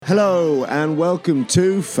Hello and welcome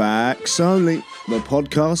to Facts Only, the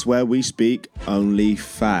podcast where we speak only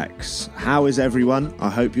facts. How is everyone? I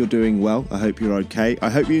hope you're doing well. I hope you're okay. I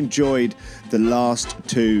hope you enjoyed the last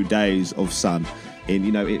 2 days of sun.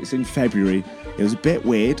 It's in February. It was a bit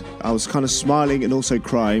weird. I was kind of smiling and also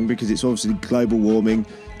crying because it's obviously global warming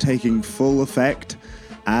taking full effect.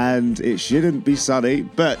 And it shouldn't be sunny,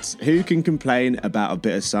 but who can complain about a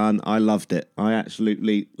bit of sun? I loved it. I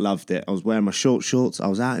absolutely loved it. I was wearing my short shorts. I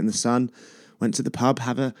was out in the sun, went to the pub,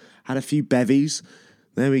 had a few bevies.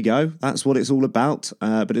 There we go. That's what it's all about.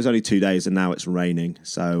 But it's only 2 days and now it's raining.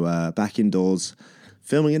 So back indoors,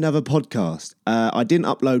 filming another podcast. I didn't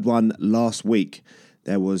upload one last week.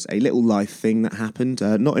 There was a little life thing that happened.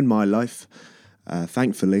 Not in my life,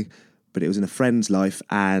 thankfully, but it was in a friend's life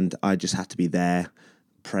and I just had to be there,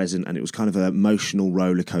 present, and it was kind of an emotional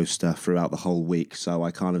roller coaster throughout the whole week. So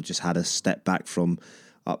I kind of just had a step back from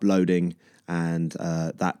uploading and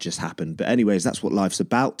that just happened. But anyways, that's what life's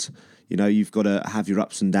about. You know, you've got to have your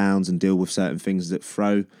ups and downs and deal with certain things that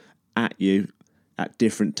throw at you at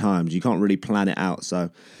different times. You can't really plan it out.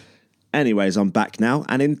 So anyways, I'm back now.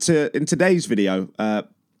 And in today's video,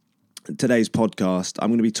 today's podcast, I'm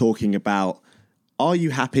going to be talking about, are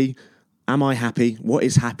you happy? Am I happy? What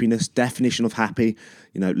is happiness? Definition of happy?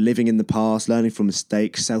 Living in the past, learning from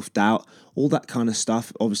mistakes, self-doubt, all that kind of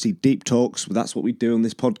stuff. Obviously, deep talks. That's what we do on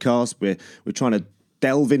this podcast. We're trying to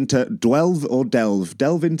delve into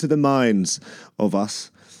the minds of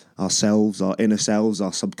us, ourselves, our inner selves,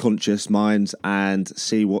 our subconscious minds, and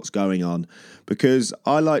see what's going on. Because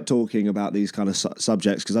I like talking about these kind of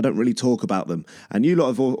subjects because I don't really talk about them. And you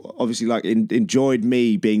lot have obviously enjoyed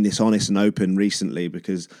me being this honest and open recently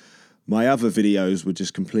because my other videos were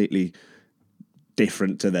just completely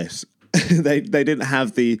different to this. They didn't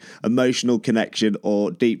have the emotional connection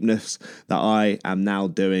or deepness that I am now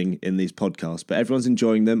doing in these podcasts. But everyone's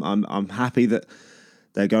enjoying them. I'm happy that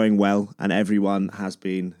they're going well and everyone has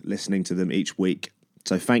been listening to them each week.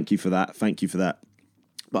 So thank you for that. Thank you for that.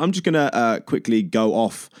 But I'm just going to quickly go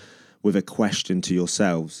off with a question to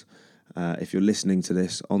yourselves. If you're listening to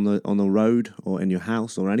this on the road or in your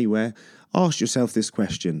house or anywhere, ask yourself this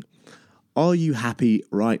question. Are you happy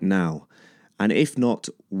right now? And if not,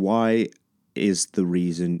 why is the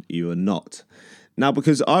reason you are not? Now,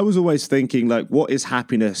 because I was always thinking, what is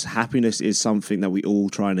happiness? Happiness is something that we all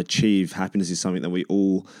try and achieve. Happiness is something that we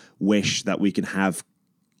all wish that we can have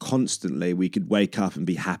constantly. We could wake up and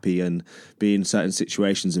be happy and be in certain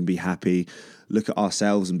situations and be happy. Look at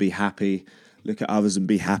ourselves and be happy. Look at others and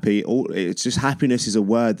be happy. It's just happiness is a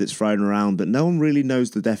word that's thrown around, but no one really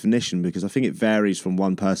knows the definition because I think it varies from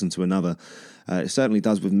one person to another. It certainly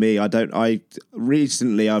does with me.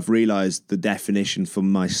 Recently I've realised the definition for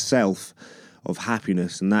myself of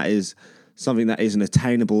happiness, and that is something that isn't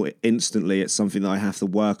attainable instantly. It's something that I have to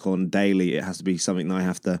work on daily. It has to be something that I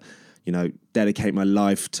have to, dedicate my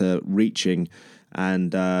life to reaching.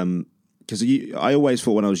 And because I always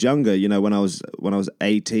thought when I was younger, when I was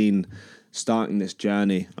 18. Starting this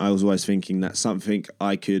journey, I was always thinking that something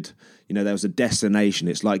I could, there was a destination.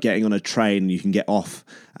 It's like getting on a train, you can get off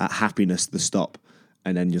at happiness, the stop,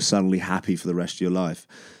 and then you're suddenly happy for the rest of your life.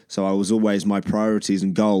 So my priorities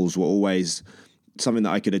and goals were always something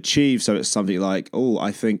that I could achieve. So it's something like,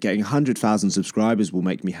 I think getting 100,000 subscribers will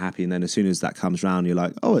make me happy. And then as soon as that comes around, you're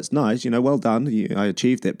like, it's nice, well done, I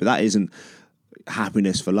achieved it. But that isn't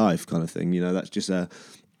happiness for life kind of thing. That's just a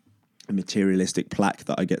materialistic plaque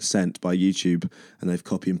that I get sent by YouTube, and they've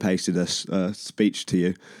copy and pasted a speech to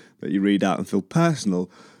you that you read out and feel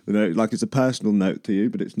personal, like it's a personal note to you,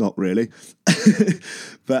 but it's not really.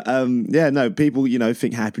 But people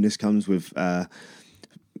think happiness comes with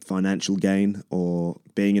financial gain or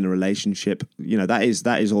being in a relationship. That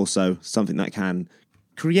is also something that can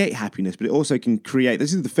create happiness, but it also can create,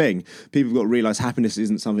 this is the thing, people have got to realize happiness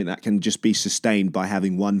isn't something that can just be sustained by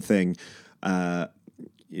having one thing.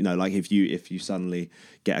 If you suddenly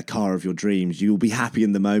get a car of your dreams, you'll be happy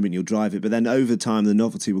in the moment, you'll drive it, but then over time the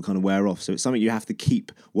novelty will kind of wear off. So it's something you have to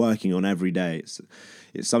keep working on every day.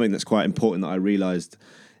 It's something that's quite important that I realized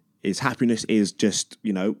is happiness is just,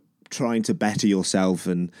 trying to better yourself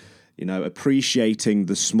and, appreciating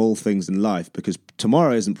the small things in life because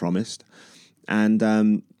tomorrow isn't promised.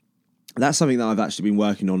 And that's something that I've actually been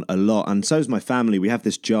working on a lot, and so is my family. We have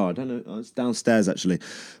this jar. I don't know, it's downstairs actually,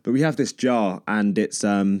 but we have this jar, and it's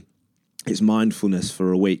mindfulness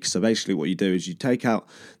for a week. So basically, what you do is you take out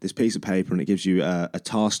this piece of paper, and it gives you a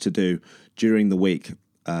task to do during the week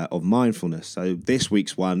of mindfulness. So this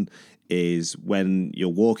week's one is when you're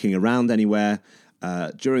walking around anywhere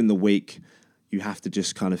during the week, you have to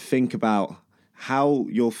just kind of think about how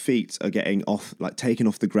your feet are getting off, like taken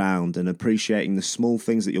off the ground, and appreciating the small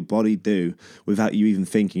things that your body do without you even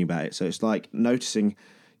thinking about it. So it's like noticing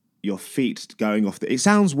your feet going off. It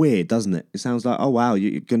sounds weird, doesn't it? It sounds like, oh wow,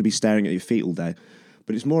 you're going to be staring at your feet all day.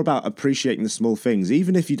 But it's more about appreciating the small things.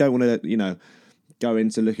 Even if you don't want to, go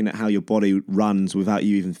into looking at how your body runs without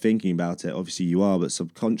you even thinking about it. Obviously you are, but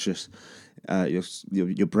subconscious,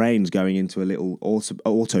 your brain's going into a little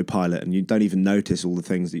autopilot, and you don't even notice all the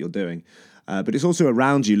things that you're doing. But it's also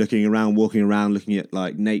around you, looking around, walking around, looking at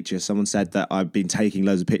like nature. Someone said that I've been taking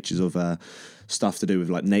loads of pictures of stuff to do with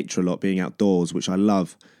like nature a lot, being outdoors, which I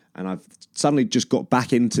love. And I've suddenly just got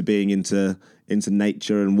back into being into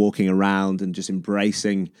nature and walking around and just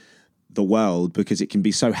embracing the world, because it can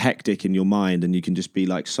be so hectic in your mind, and you can just be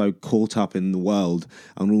like so caught up in the world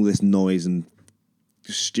and all this noise and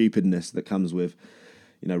stupidness that comes with,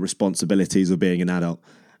 responsibilities of being an adult.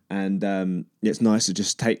 And it's nice to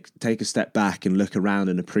just take a step back and look around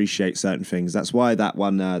and appreciate certain things. That's why that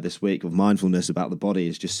one this week of mindfulness about the body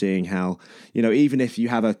is just seeing how, even if you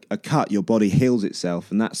have a cut, your body heals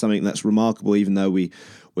itself. And that's something that's remarkable, even though we're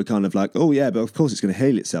kind of like, oh yeah, but of course it's going to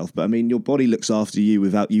heal itself. But I mean, your body looks after you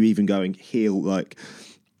without you even going heal. Like,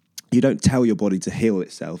 you don't tell your body to heal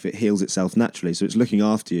itself. It heals itself naturally. So it's looking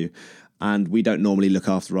after you. And we don't normally look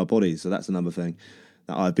after our bodies. So that's another thing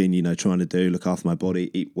that I've been, trying to do, look after my body,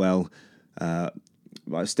 eat well. I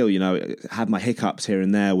still, have my hiccups here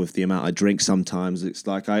and there with the amount I drink sometimes. It's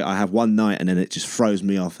like I have one night and then it just throws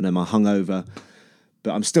me off, and then I'm hungover.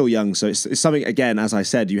 But I'm still young, so it's something, again, as I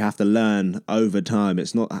said, you have to learn over time.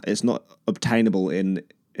 It's not obtainable in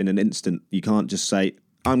an instant. You can't just say,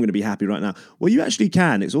 I'm going to be happy right now. Well, you actually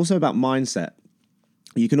can. It's also about mindset.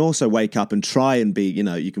 You can also wake up and try and be,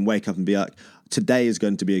 you can wake up and be like, today is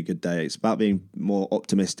going to be a good day. It's about being more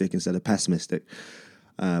optimistic instead of pessimistic,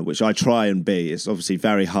 which I try and be. It's obviously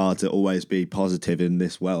very hard to always be positive in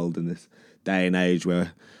this world, in this day and age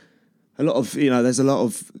where a lot of, there's a lot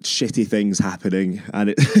of shitty things happening, and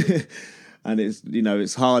it and it's,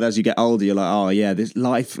 it's hard as you get older. You're like, oh yeah, this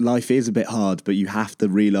life is a bit hard, but you have to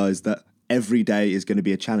realize that every day is going to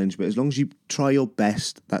be a challenge. But as long as you try your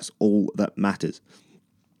best, that's all that matters.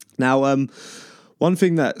 Now, one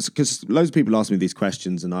thing because loads of people ask me these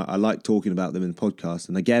questions, and I like talking about them in the podcast.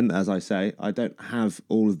 And again, as I say, I don't have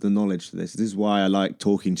all of the knowledge for this. This is why I like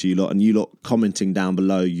talking to you lot, and you lot commenting down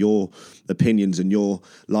below your opinions and your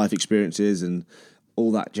life experiences and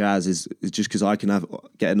all that jazz is just because I can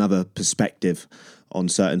get another perspective on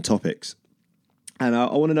certain topics. And I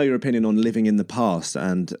want to know your opinion on living in the past.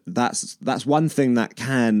 And that's one thing that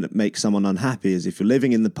can make someone unhappy, is if you're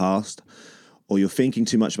living in the past, or you're thinking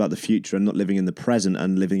too much about the future and not living in the present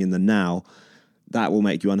and living in the now, that will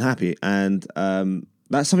make you unhappy. And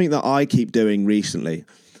that's something that I keep doing recently,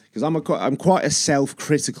 because I'm quite a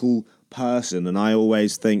self-critical person, and I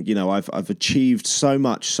always think, I've achieved so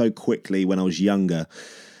much so quickly when I was younger,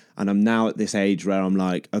 and I'm now at this age where I'm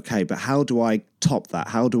like, okay, but how do I top that?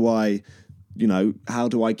 How do I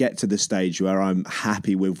get to the stage where I'm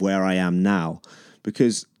happy with where I am now?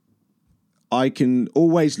 Because I can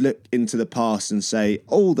always look into the past and say,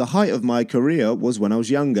 oh, the height of my career was when I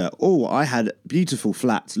was younger. Oh, I had beautiful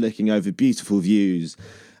flats looking over beautiful views,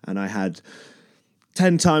 and I had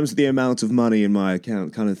 10 times the amount of money in my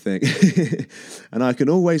account, kind of thing. And I can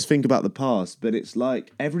always think about the past, but it's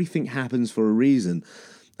like everything happens for a reason.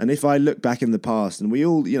 And if I look back in the past, and we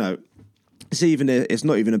all, it's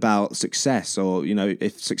not even about success, or,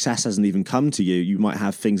 if success hasn't even come to you, you might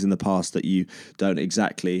have things in the past that you don't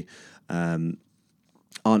exactly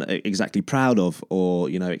aren't exactly proud of, or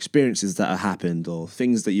experiences that have happened, or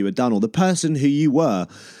things that you had done, or the person who you were,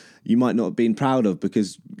 you might not have been proud of,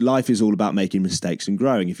 because life is all about making mistakes and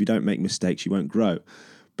growing. If you don't make mistakes, you won't grow.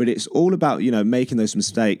 But it's all about making those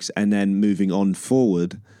mistakes and then moving on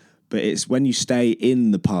forward. But it's when you stay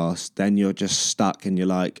in the past, then you're just stuck, and you're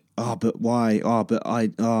like, oh, but why? Oh, but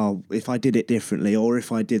if I did it differently, or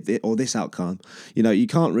if I did it, or this outcome, you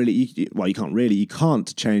can't really, you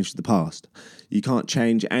can't change the past. You can't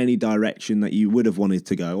change any direction that you would have wanted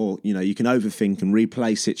to go, or, you can overthink and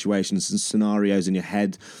replay situations and scenarios in your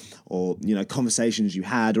head, or, conversations you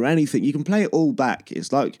had, or anything. You can play it all back.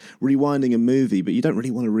 It's like rewinding a movie, but you don't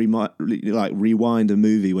really want to rewind a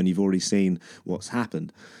movie when you've already seen what's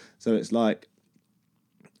happened. So it's like,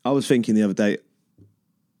 I was thinking the other day,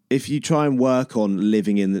 if you try and work on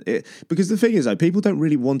living because the thing is, though, people don't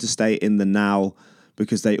really want to stay in the now,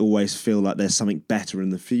 because they always feel like there's something better in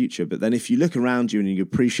the future. But then if you look around you and you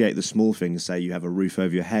appreciate the small things, say you have a roof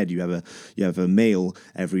over your head, you have a meal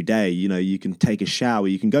every day, you can take a shower,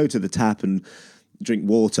 you can go to the tap and drink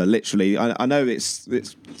water, literally. I know it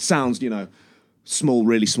sounds, small,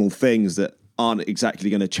 really small things that aren't exactly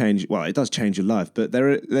going to change. Well, it does change your life, but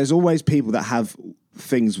there's always people that have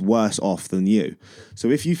things worse off than you. So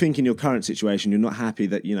if you think in your current situation you're not happy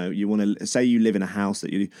that you want to say you live in a house,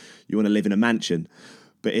 that you want to live in a mansion,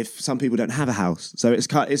 but if some people don't have a house, so it's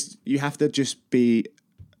you have to just be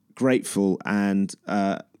grateful and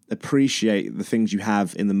appreciate the things you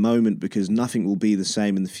have in the moment, because nothing will be the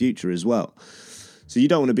same in the future as well. So you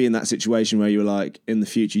don't want to be in that situation where you're like, in the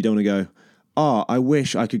future, you don't want to go, oh, I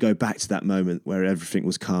wish I could go back to that moment where everything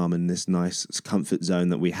was calm and this nice comfort zone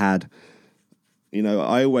that we had.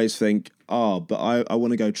 I always think, but I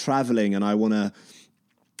want to go traveling and I want to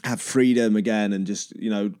have freedom again and just,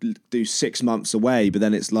 do 6 months away. But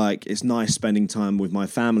then it's like, it's nice spending time with my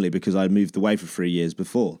family because I moved away for 3 years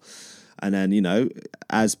before. And then,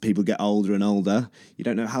 as people get older and older, you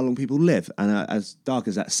don't know how long people live. And as dark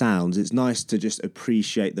as that sounds, it's nice to just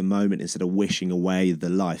appreciate the moment instead of wishing away the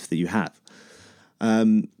life that you have. But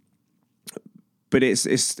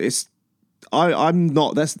I'm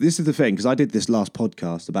not, this is the thing, because I did this last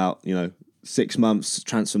podcast about, 6 months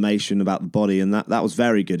transformation about the body, and that was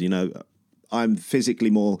very good. I'm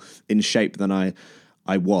physically more in shape than I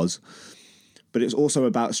was. But it's also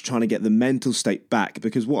about trying to get the mental state back,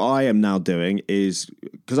 because what I am now doing is,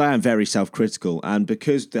 because I am very self-critical, and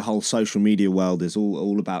because the whole social media world is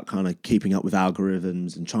all about kind of keeping up with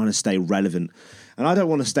algorithms and trying to stay relevant. And I don't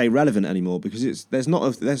want to stay relevant anymore, because there's not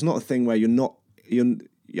a thing where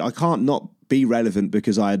I can't not be relevant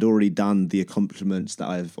because I had already done the accomplishments that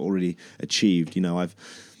I've already achieved. I've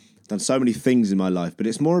done so many things in my life, but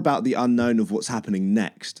it's more about the unknown of what's happening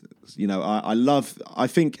next. I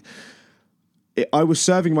think I was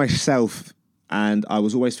serving myself, and I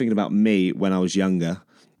was always thinking about me when I was younger.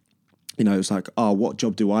 It's like, what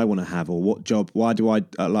job do I want to have? Or why do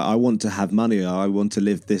I want to have money? I want to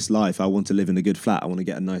live this life. I want to live in a good flat. I want to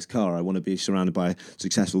get a nice car. I want to be surrounded by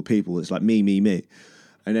successful people. It's like me.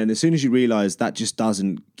 And then as soon as you realize that just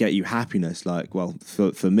doesn't get you happiness, like, well,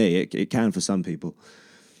 for me, it can for some people.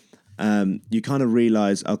 You kind of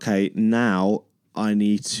realize, okay, now I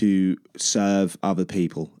need to serve other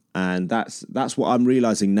people. And that's what I'm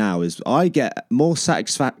realizing now, is I get more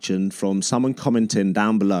satisfaction from someone commenting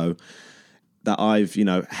down below that I've,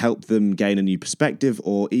 helped them gain a new perspective,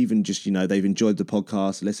 or even just, they've enjoyed the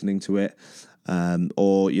podcast, listening to it,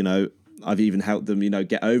 or, I've even helped them,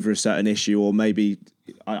 get over a certain issue, or maybe,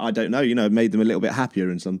 I don't know, made them a little bit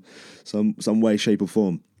happier in some way, shape or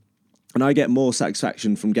form. And I get more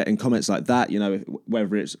satisfaction from getting comments like that,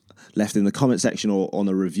 whether it's left in the comment section or on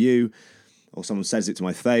a review, or someone says it to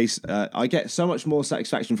my face. I get so much more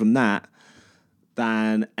satisfaction from that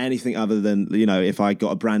than anything other than, if I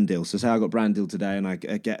got a brand deal. So say I got a brand deal today and I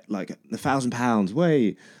get like £1,000.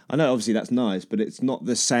 Wait, I know obviously that's nice, but it's not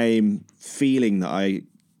the same feeling that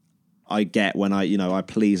I get when I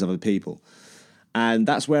please other people. And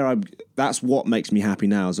that's what makes me happy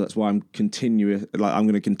now. So that's why I'm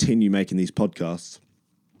going to continue making these podcasts,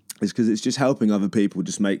 is because it's just helping other people,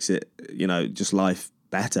 just makes it, just life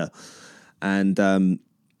better. And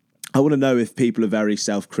I want to know if people are very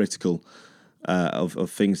self-critical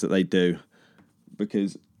of things that they do,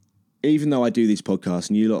 because even though I do these podcasts,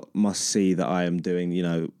 and you lot must see that I am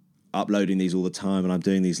doing, uploading these all the time, and I'm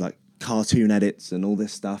doing these like cartoon edits and all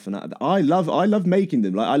this stuff, and I love making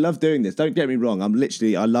them. Like, I love doing this. Don't get me wrong. I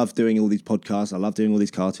love doing all these podcasts. I love doing all these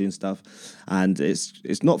cartoon stuff, and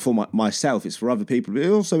it's not for myself. It's for other people. But it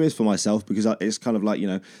also is for myself, because it's kind of like,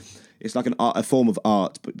 it's like a form of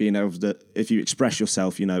art, but being able to, if you express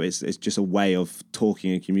yourself, it's just a way of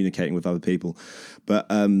talking and communicating with other people. But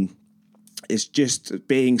it's just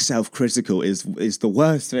being self-critical is the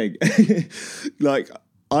worst thing. Like,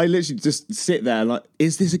 I literally just sit there and like,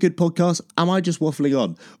 is this a good podcast? Am I just waffling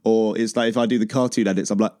on? Or it's like, if I do the cartoon edits,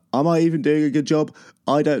 I'm like, am I even doing a good job?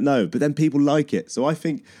 I don't know. But then people like it. So I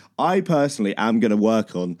think I personally am going to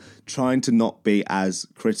work on trying to not be as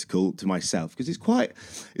critical to myself, because it's quite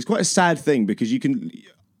a sad thing, because you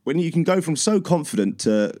can go from so confident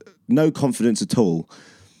to no confidence at all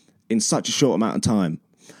in such a short amount of time.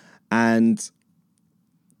 And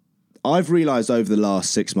I've realised over the last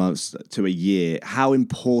 6 months to a year how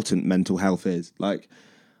important mental health is. Like,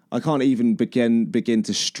 I can't even begin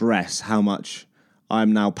to stress how much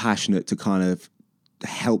I'm now passionate to kind of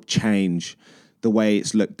help change the way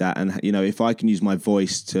it's looked at. And, if I can use my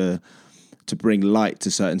voice to bring light to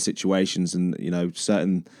certain situations and,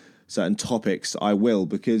 certain topics, I will.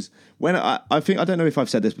 Because when I don't know if I've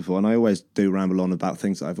said this before, and I always do ramble on about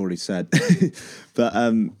things that I've already said, but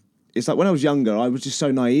it's like when I was younger, I was just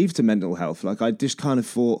so naive to mental health. Like, I just kind of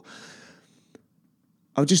thought,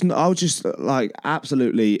 I was just like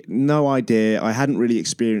absolutely no idea. I hadn't really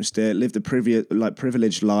experienced it, lived a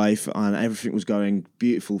privileged life, and everything was going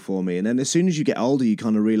beautiful for me. And then as soon as you get older, you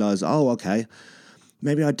kind of realize, oh, okay,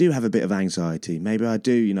 maybe I do have a bit of anxiety. Maybe I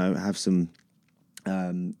do, have some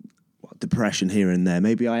depression here and there.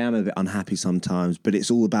 Maybe I am a bit unhappy sometimes, but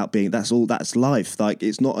it's all about that's life. Like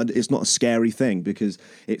it's not a scary thing because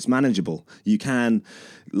it's manageable. You can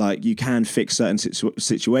fix certain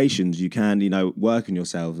situations. You can, work on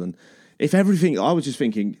yourself. And I was just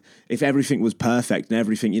thinking, if everything was perfect and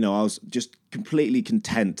everything, I was just completely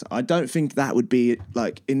content, I don't think that would be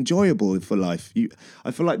like enjoyable for life.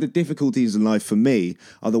 I feel like the difficulties in life for me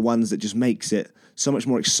are the ones that just makes it so much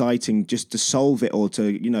more exciting just to solve it or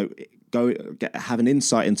to, have an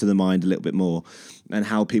insight into the mind a little bit more and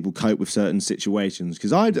how people cope with certain situations.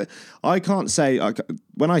 Because I can't say,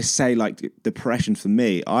 when I say like depression for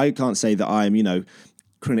me, I can't say that I'm,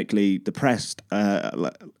 clinically depressed.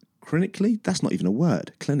 Clinically? That's not even a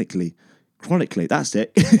word. Chronically, that's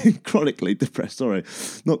it. Chronically depressed, sorry.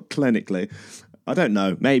 Not clinically. I don't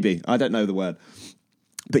know. Maybe. I don't know the word.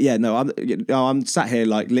 But yeah, no, I'm sat here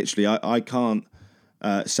like literally I can't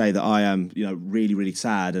say that I am, really, really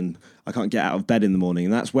sad and I can't get out of bed in the morning.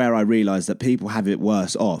 And that's where I realised that people have it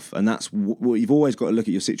worse off. And that's what you've always got to look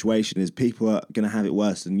at your situation is people are going to have it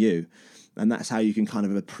worse than you. And that's how you can kind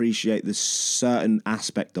of appreciate this certain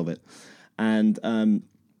aspect of it. And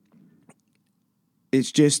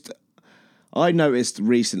it's just, I noticed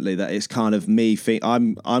recently that it's kind of me,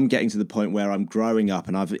 I'm getting to the point where I'm growing up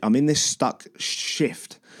and I'm in this stuck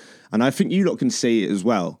shift. And I think you lot can see it as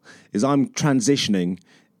well, is I'm transitioning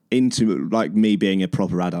into like me being a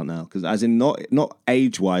proper adult now. Because as in not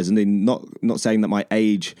age-wise, and in not saying that my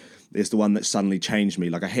age is the one that suddenly changed me.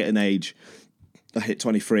 Like I hit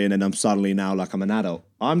 23 and then I'm suddenly now like I'm an adult.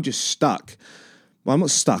 I'm just stuck. Well, I'm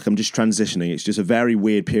not stuck, I'm just transitioning. It's just a very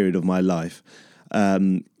weird period of my life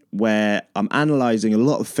where I'm analysing a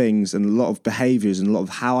lot of things and a lot of behaviours and a lot of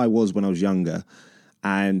how I was when I was younger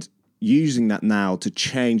and using that now to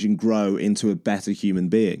change and grow into a better human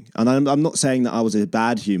being. And I'm not saying that I was a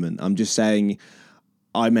bad human. I'm just saying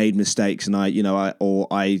I made mistakes and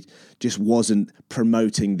I just wasn't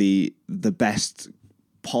promoting the best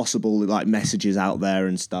possible like messages out there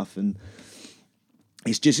and stuff. And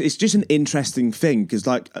it's just an interesting thing because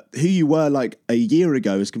like who you were like a year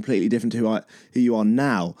ago is completely different to who you are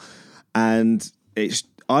now. And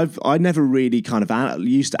I never really kind of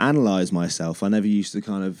used to analyse myself. I never used to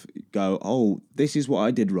kind of go, oh, this is what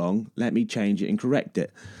I did wrong. Let me change it and correct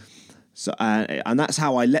it. So and that's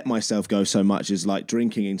how I let myself go so much is like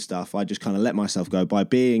drinking and stuff. I just kind of let myself go by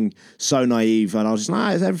being so naive and I was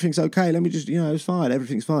just, everything's okay. Let me just, it's fine.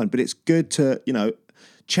 Everything's fine. But it's good to,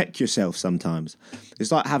 check yourself sometimes. It's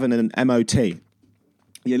like having an MOT.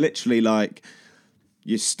 You're literally like,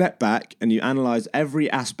 you step back and you analyze every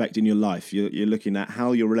aspect in your life. You're looking at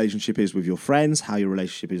how your relationship is with your friends, how your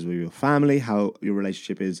relationship is with your family, how your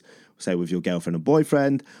relationship is, say, with your girlfriend or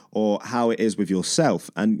boyfriend, or how it is with yourself.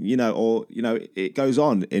 And, it goes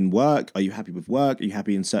on in work. Are you happy with work? Are you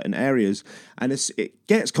happy in certain areas? And it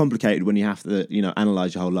gets complicated when you have to,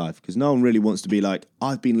 analyze your whole life because no one really wants to be like,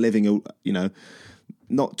 I've been living,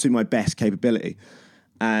 not to my best capability.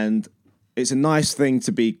 And it's a nice thing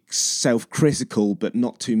to be self-critical, but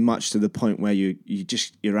not too much to the point where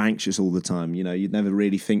you're anxious all the time. You'd never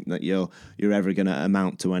really think that you're ever going to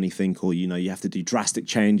amount to anything, or you have to do drastic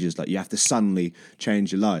changes, like you have to suddenly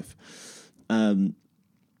change your life. So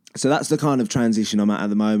that's the kind of transition I'm at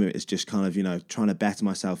the moment. It's just kind of trying to better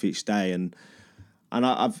myself each day, and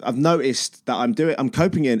I've noticed that I'm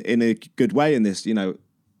coping in a good way in this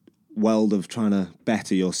world of trying to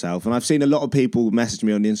better yourself. And I've seen a lot of people message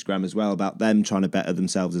me on Instagram as well about them trying to better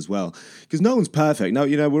themselves as well, because no one's perfect. No,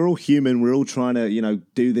 we're all human. We're all trying to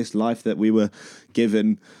do this life that we were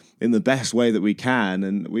given in the best way that we can,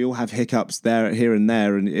 and we all have hiccups here and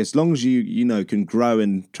there. And as long as you can grow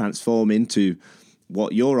and transform into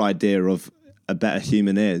what your idea of a better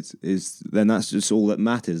human is then that's just all that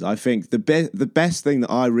matters. I think the best thing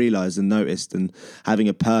that I realized and noticed, and having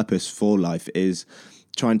a purpose for life, is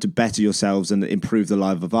trying to better yourselves and improve the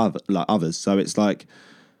life of others. So it's like,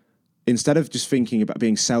 instead of just thinking about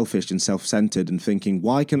being selfish and self-centered and thinking,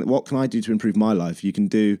 what can I do to improve my life? You can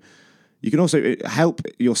also help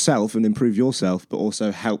yourself and improve yourself, but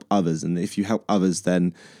also help others. And if you help others,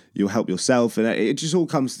 then you'll help yourself. And it just all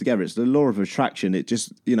comes together. It's the law of attraction. It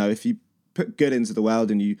just, if you put good into the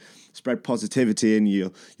world and you spread positivity and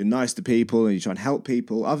you're nice to people and you try and help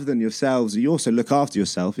people other than yourselves, you also look after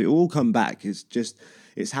yourself, it will all come back.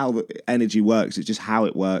 It's how the energy works. It's just how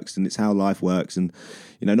it works, and it's how life works. And,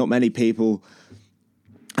 not many people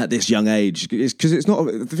at this young age, because it's not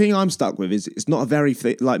the thing I'm stuck with is it's not a very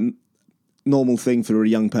normal thing for a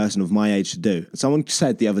young person of my age to do. Someone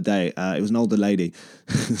said the other day, it was an older lady,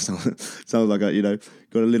 sounds like got a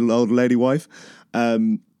little old lady wife.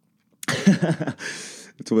 Talking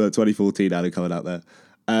about 2014 Anna coming out there.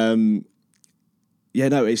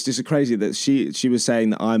 It's just crazy that she was saying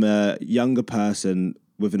that I'm a younger person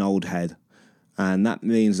with an old head. And that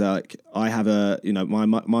means like I have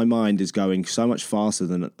my mind is going so much faster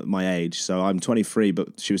than my age. So I'm 23,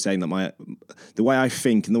 but she was saying that the way I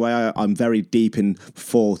think and the way I'm very deep in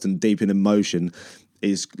thought and deep in emotion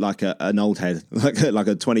is like an old head, like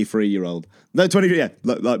a 23-year-old. No, 23, yeah,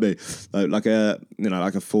 like me, like a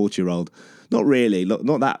 40-year-old. Not really,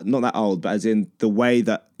 not that old, but as in the way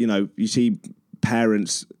that you see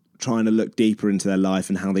parents trying to look deeper into their life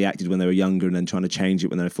and how they acted when they were younger and then trying to change it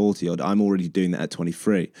when they're 40-odd. I'm already doing that at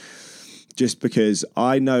 23. Just because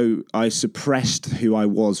I know I suppressed who I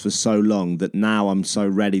was for so long that now I'm so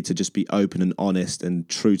ready to just be open and honest and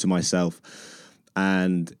true to myself.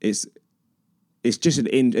 And it's just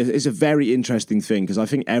it's a very interesting thing because I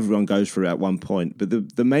think everyone goes through it at one point. But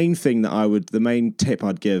the main tip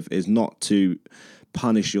I'd give is not to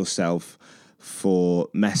punish yourself for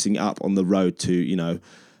messing up on the road to,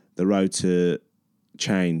 the road to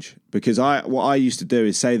change. Because what I used to do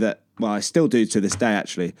is say that, well, I still do to this day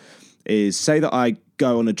actually, is say that I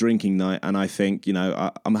go on a drinking night and I think,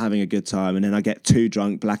 I'm having a good time, and then I get too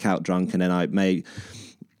drunk, blackout drunk, and then I may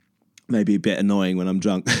be a bit annoying when I'm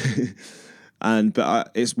drunk.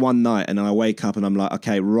 But it's one night and I wake up and I'm like,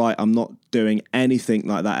 okay, right, I'm not doing anything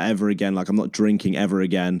like that ever again. Like I'm not drinking ever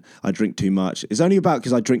again. I drink too much. It's only about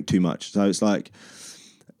because I drink too much. So it's like,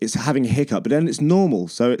 it's having a hiccup, but then it's normal.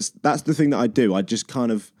 So that's the thing that I do. I just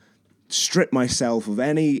kind of strip myself of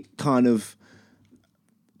any kind of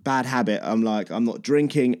bad habit. I'm like, I'm not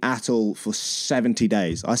drinking at all for 70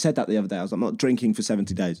 days. I said that the other day. I was like, I'm not drinking for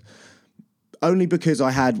 70 days. Only because I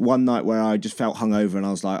had one night where I just felt hungover and I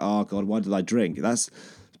was like, oh God, why did I drink?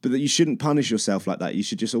 But you shouldn't punish yourself like that. You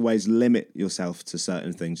should just always limit yourself to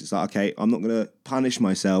certain things. It's like, okay, I'm not going to punish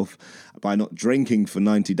myself by not drinking for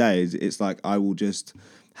 90 days. It's like, I will just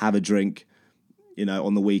have a drink,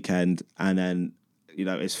 on the weekend, and then,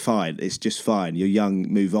 it's fine. It's just fine. You're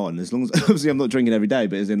young, move on. As long as, obviously I'm not drinking every day,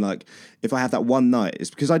 but as in like, if I have that one night, it's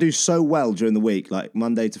because I do so well during the week, like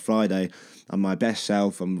Monday to Friday, I'm my best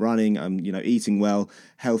self, I'm running, I'm, eating well,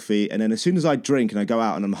 healthy. And then as soon as I drink and I go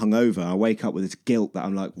out and I'm hungover, I wake up with this guilt that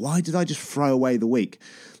I'm like, why did I just throw away the week?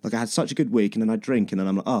 Like I had such a good week, and then I drink and then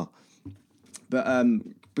I'm like, oh. But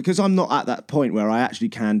because I'm not at that point where I actually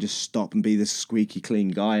can just stop and be this squeaky clean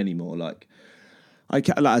guy anymore, like,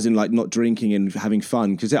 as in like not drinking and having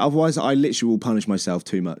fun, because otherwise I literally will punish myself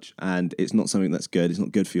too much, and it's not something that's good. It's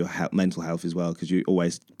not good for your mental health as well, because you're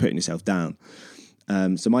always putting yourself down.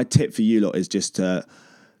 So my tip for you lot is just to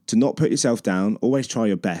not put yourself down. Always try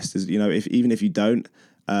your best. Even if you don't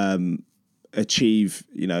achieve,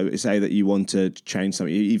 say that you want to change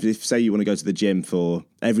something. Even if say you want to go to the gym for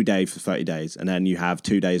every day for 30 days, and then you have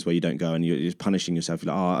 2 days where you don't go and you're just punishing yourself.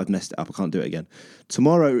 You're like, oh, I've messed it up. I can't do it again.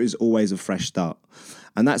 Tomorrow is always a fresh start.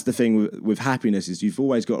 And that's the thing with happiness, is you've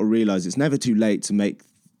always got to realize it's never too late to make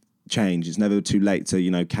change. It's never too late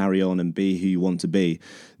to, carry on and be who you want to be.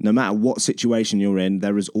 No matter what situation you're in,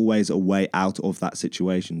 there is always a way out of that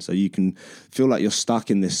situation. So you can feel like you're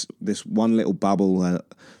stuck in this one little bubble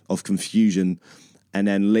of confusion, and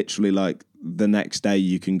then literally like the next day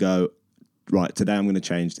you can go, right, today I'm going to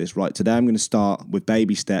change this. Right, today I'm going to start with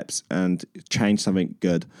baby steps and change something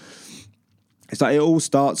good. It's like it all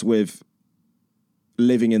starts with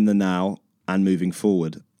living in the now and moving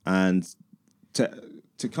forward. And to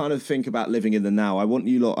kind of think about living in the now, I want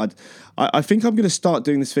you lot, I think I'm going to start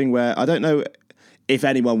doing this thing where I don't know if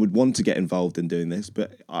anyone would want to get involved in doing this,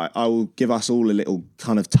 but I will give us all a little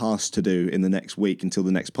kind of task to do in the next week until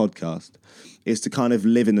the next podcast, is to kind of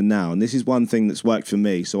live in the now. And this is one thing that's worked for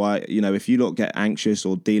me. So if you lot get anxious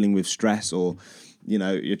or dealing with stress, or,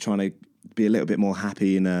 you're trying to be a little bit more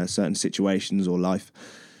happy in certain situations or life,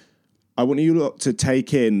 I want you lot to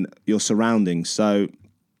take in your surroundings. So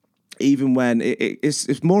even when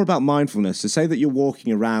it's more about mindfulness. So say that you're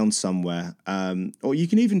walking around somewhere, or you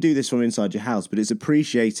can even do this from inside your house, but it's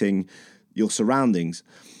appreciating your surroundings.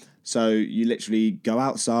 So you literally go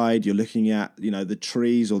outside, you're looking at, the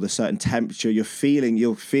trees or the certain temperature, you're feeling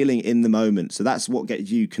in the moment. So that's what gets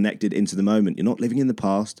you connected into the moment. You're not living in the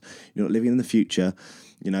past, you're not living in the future.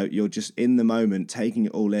 You're just in the moment, taking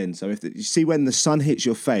it all in. So you see when the sun hits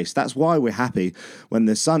your face, that's why we're happy. When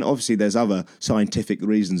the sun, obviously there's other scientific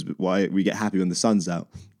reasons why we get happy when the sun's out.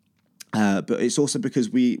 But it's also because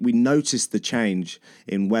we notice the change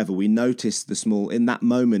in weather. We notice the small, in that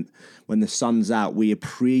moment when the sun's out, we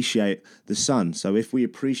appreciate the sun. So if we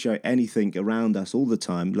appreciate anything around us all the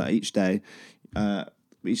time, like each day,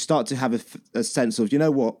 we start to have a sense of, you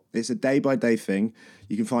know what, it's a day-by-day thing.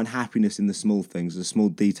 You can find happiness in the small things, the small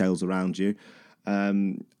details around you.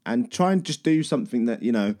 And try and just do something that,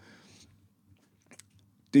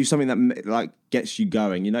 like gets you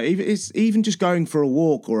going, even just going for a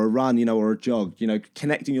walk or a run, or a jog,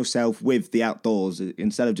 connecting yourself with the outdoors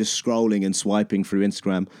instead of just scrolling and swiping through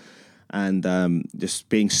Instagram and just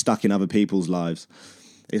being stuck in other people's lives.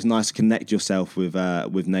 It's nice to connect yourself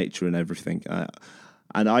with nature and everything.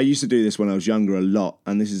 And I used to do this when I was younger a lot,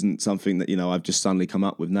 and this isn't something that, I've just suddenly come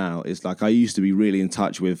up with now. It's like I used to be really in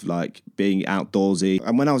touch with, like, being outdoorsy.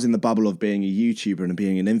 And when I was in the bubble of being a YouTuber and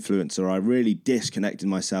being an influencer, I really disconnected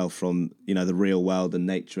myself from, the real world and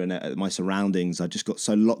nature and my surroundings. I just got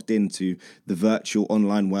so locked into the virtual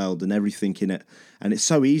online world and everything in it. And it's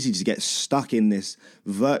so easy to get stuck in this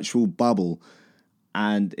virtual bubble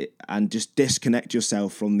and just disconnect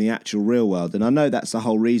yourself from the actual real world. And I know that's the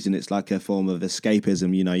whole reason. It's like a form of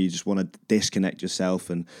escapism. You just want to disconnect yourself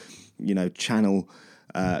and,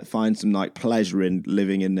 find some like pleasure in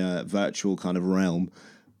living in a virtual kind of realm.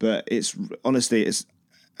 But it's honestly, it's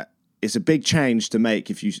a big change to make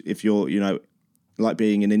if you're, like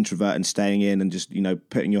being an introvert and staying in and just,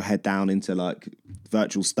 putting your head down into like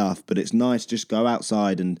virtual stuff. But it's nice, just go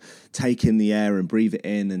outside and take in the air and breathe it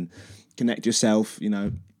in and connect yourself,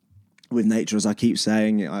 with nature, as I keep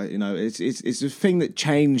saying. It's a thing that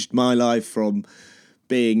changed my life from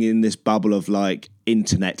being in this bubble of like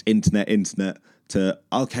internet to,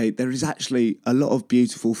 okay, there is actually a lot of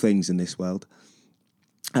beautiful things in this world.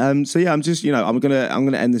 So yeah, I'm just, I'm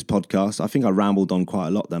gonna end this podcast. I think I rambled on quite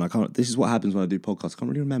a lot then. This is what happens when I do podcasts. I can't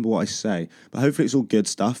really remember what I say, but hopefully it's all good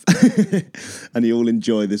stuff and you all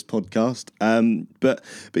enjoy this podcast. But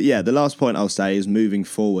yeah, the last point I'll say is moving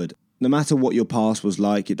forward. No matter what your past was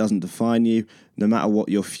like, it doesn't define you. No matter what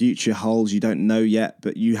your future holds, you don't know yet,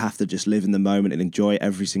 but you have to just live in the moment and enjoy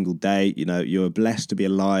every single day. You're blessed to be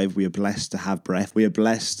alive. We are blessed to have breath. We are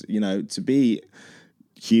blessed, to be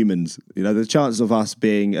humans. The chances of us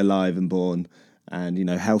being alive and born and,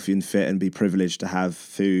 healthy and fit and be privileged to have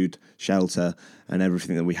food, shelter, and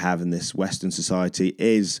everything that we have in this Western society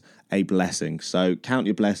is a blessing. So count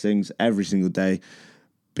your blessings every single day.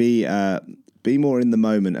 Be more in the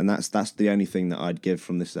moment, and that's the only thing that I'd give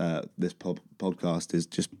from this podcast is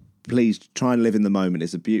just please try and live in the moment.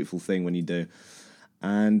 It's a beautiful thing when you do.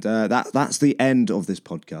 And that's the end of this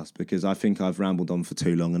podcast, because I think I've rambled on for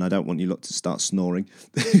too long and I don't want you lot to start snoring.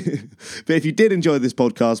 But if you did enjoy this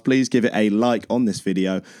podcast, please give it a like on this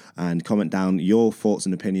video and comment down your thoughts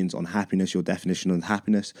and opinions on happiness, your definition of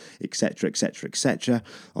happiness, etc.,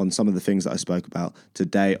 on some of the things that I spoke about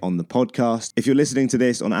today on the podcast. If you're listening to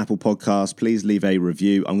this on Apple Podcasts, please leave a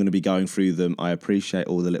review. I'm going to be going through them. I appreciate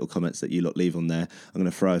all the little comments that you lot leave on there. I'm going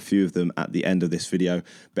to throw a few of them at the end of this video.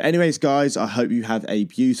 But anyways, guys, I hope you have a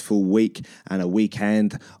beautiful week and a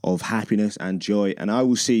weekend of happiness and joy, and I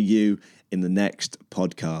will see you in the next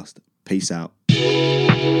podcast. Peace out.